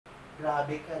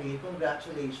Grabe ka rin.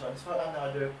 Congratulations for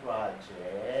another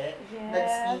project. Yes.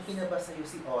 Nag-sneaky na ba sa'yo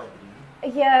si Audrey?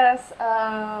 Yes,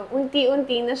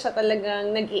 unti-unti na siya talagang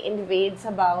nag-i-invade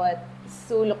sa bawat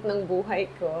sulok ng buhay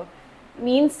ko.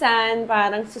 Minsan,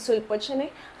 parang susulpot siya na,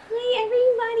 "Hi,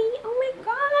 everybody! Oh my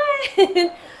God!"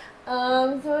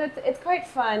 So it's quite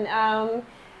fun.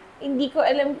 Hindi ko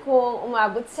alam kung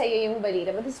umabot sa'yo yung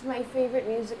balita, but this is my favorite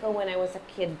musical when I was a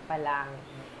kid pa lang.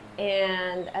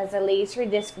 And as a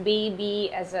Laserdisc baby,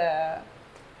 as a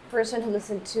person who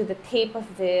listened to the tape of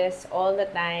this all the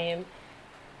time,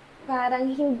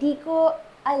 parang hindi ko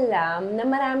alam na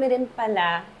marami rin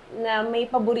pala na may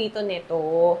paborito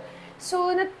nito. So,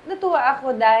 natuwa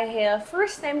ako dahil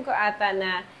first time ko ata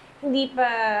na hindi pa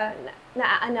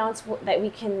na-announce that we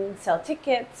can sell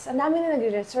tickets. Ang dami na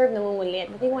nag-reserve,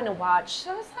 nangungulit, but they wanna watch.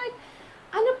 So, I was like,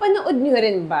 ano, panood nyo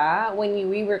rin ba when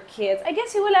we were kids? I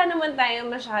guess wala naman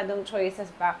tayong masyadong choices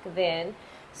back then.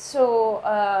 So,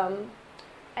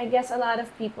 I guess a lot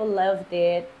of people loved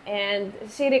it. And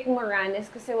si Rick Moranis,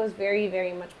 kasi was very,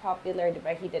 very much popular,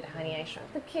 diba? He did Honey, I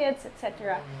Shrunk the Kids,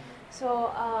 etc.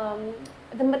 So,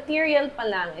 the material pa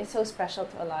lang is so special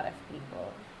to a lot of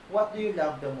people. What do you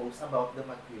love the most about the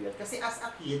material? Kasi as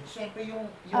a kid, syempre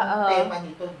yung tema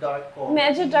nito, dark comedy.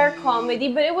 Medyo dark comedy,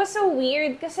 but it was so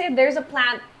weird kasi there's a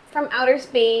plant from outer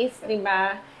space,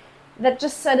 diba? That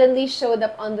just suddenly showed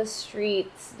up on the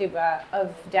streets, diba?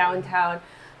 Of downtown.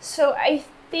 So I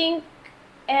think,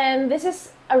 and this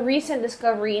is a recent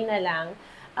discovery na lang,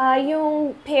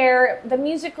 yung pair, the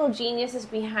musical geniuses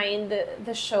behind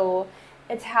the show,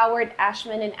 it's Howard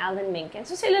Ashman and Alan Menken.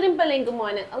 So sila rin pala yung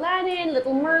gumawa ng Aladdin,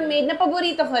 Little Mermaid, na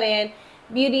paborito ko rin,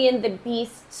 Beauty and the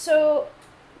Beast. So,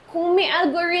 kung may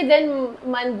algorithm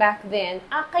man back then,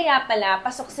 kaya pala,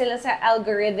 pasok sila sa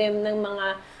algorithm ng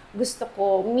mga gusto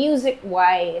ko,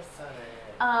 music-wise.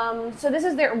 So this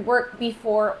is their work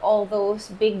before all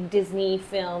those big Disney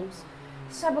films.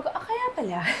 Sabi ko, kaya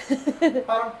pala.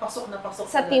 Parang pasok na pasok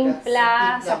sa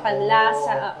timpla, sa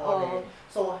panlasa.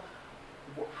 So,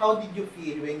 how did you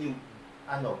feel when you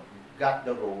got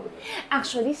the role?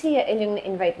 Actually, si Yael yung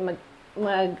na-invite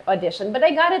mag-audition. But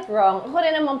I got it wrong. Ako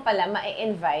rin naman pala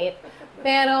ma-invite.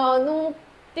 Pero nung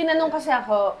tinanong kasi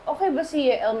ako, okay ba si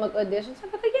Yael mag-audition?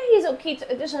 Sabi ko, yeah, he's okay to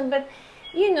audition. But,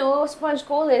 you know, Sponge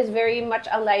Cola is very much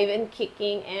alive and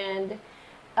kicking. And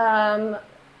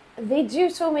they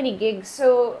do so many gigs.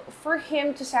 So, for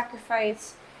him to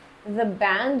sacrifice the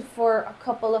band for a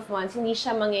couple of months, hindi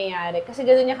siya mangyayari. Kasi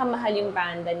gano'n niya kamahal yung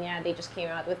banda niya. They just came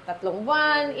out with 3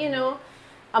 buwan, you know.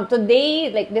 Today,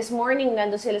 like this morning,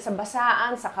 nando sila sa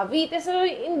Basaan, sa Cavite. So,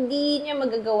 hindi niya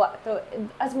magagawa to.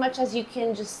 As much as you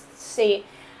can just say,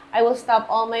 I will stop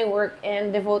all my work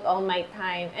and devote all my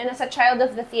time. And as a child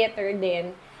of the theater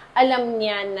din, alam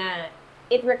niya na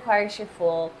it requires your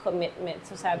full commitment.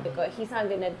 So, sabi ko, he's not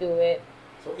gonna do it.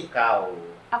 So, ikaw?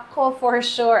 Ako, for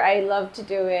sure, I love to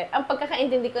do it. Ang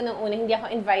pagkakaintindi ko nung una, hindi ako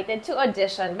invited to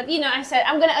audition. But, you know, I said,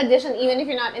 I'm gonna audition even if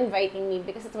you're not inviting me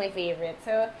because it's my favorite.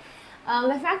 So,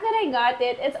 the fact that I got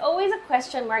it, it's always a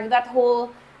question mark, that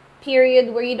whole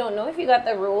period where you don't know if you got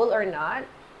the role or not.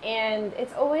 And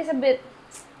it's always a bit,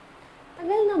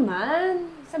 tagal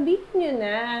naman, sabihin nyo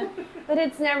na. But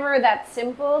it's never that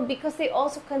simple because they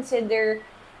also consider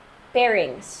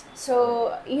pairings.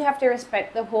 So, you have to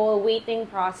respect the whole waiting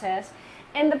process.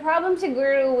 And the problem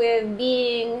siguro with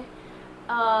being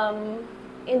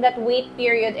in that wait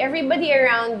period, everybody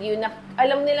around you,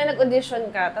 alam nila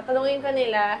nag-audition ka, tatanungin ka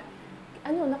nila,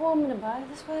 nakuha mo na ba?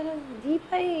 Tapos parang, di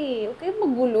pa eh, okay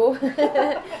magulo.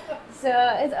 So,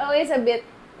 it's always a bit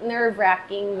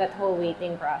nerve-wracking, that whole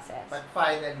waiting process. But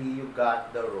finally, you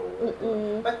got the role.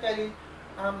 But Karylle,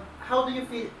 how do you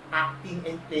feel acting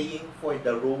and playing for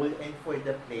the role and for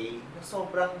the play na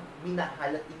sobrang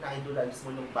minahal at ina-idolize mo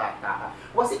nung bata?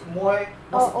 Was it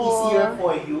easier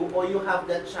for you or you have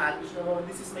that challenge na,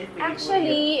 this is my favorite?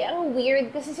 Actually, ang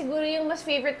weird kasi siguro yung mas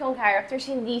favorite kong characters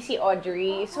hindi si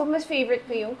Audrey. So, mas favorite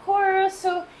ko yung chorus.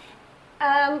 So,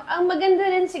 ang maganda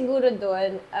rin siguro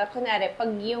doon, kunwari, pag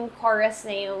yung chorus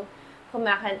na yung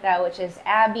kumakanta, which is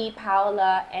Abby,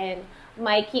 Paula, and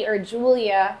Mikey or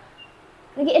Julia,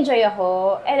 nag-enjoy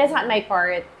ako, and it's not my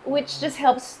part, which just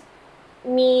helps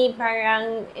me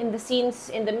parang in the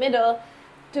scenes in the middle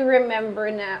to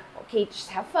remember na, okay, just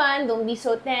have fun, don't be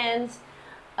so tense.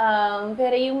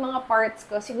 Pero yung mga parts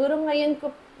ko, siguro ngayon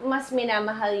ko mas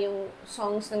minamahal yung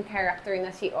songs ng character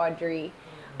na si Audrey.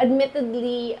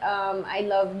 Admittedly, I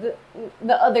love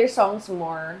the other songs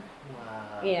more.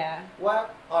 Wow. Yeah.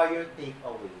 What are your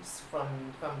takeaways from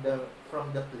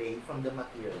the play, from the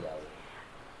material?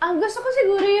 Ang gusto ko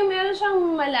siguro yung meron siyang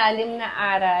malalim na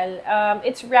aral.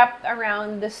 It's wrapped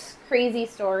around this crazy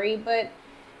story, but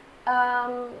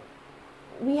um,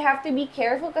 we have to be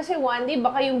careful kasi one day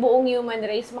baka yung buong human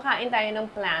race makain tayo ng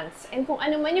plants. And kung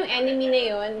ano man yung enemy na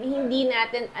yun, hindi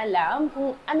natin alam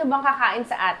kung ano bang kakain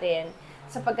sa atin.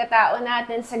 Sa pagkatao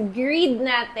natin, sa greed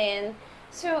natin.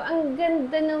 So, ang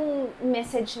ganda ng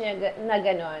message niya na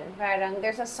ganon. Parang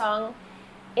there's a song,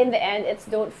 in the end, it's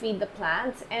don't feed the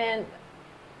plants. And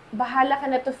bahala ka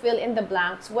na to fill in the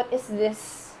blanks. What is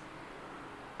this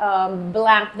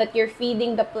blank that you're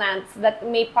feeding the plants that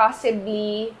may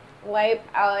possibly wipe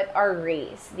out our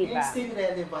race, di ba? It's still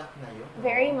relevant na yun.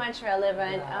 Very much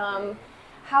relevant.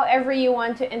 However you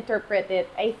want to interpret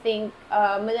it, I think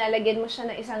malalagyan mo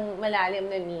siya ng isang malalim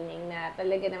na meaning na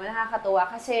talaga naman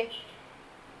nakakatuwa kasi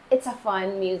it's a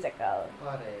fun musical.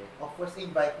 Correct. Of course,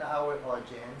 invite na our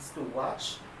audience to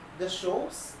watch the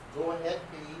shows. Go ahead,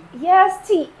 babe. Yes,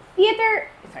 to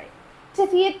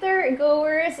theater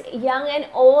goers, young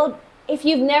and old. If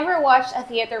you've never watched a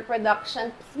theater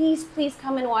production, please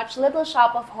come and watch Little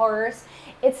Shop of Horrors.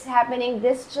 It's happening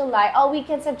this July, all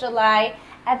weekends of July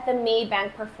at the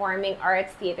Maybank Performing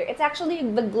Arts Theater. It's actually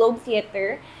the Globe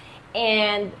Theater,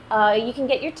 and you can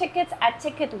get your tickets at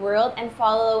Ticket World and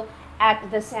follow at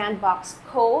the Sandbox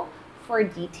Co. for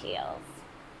details.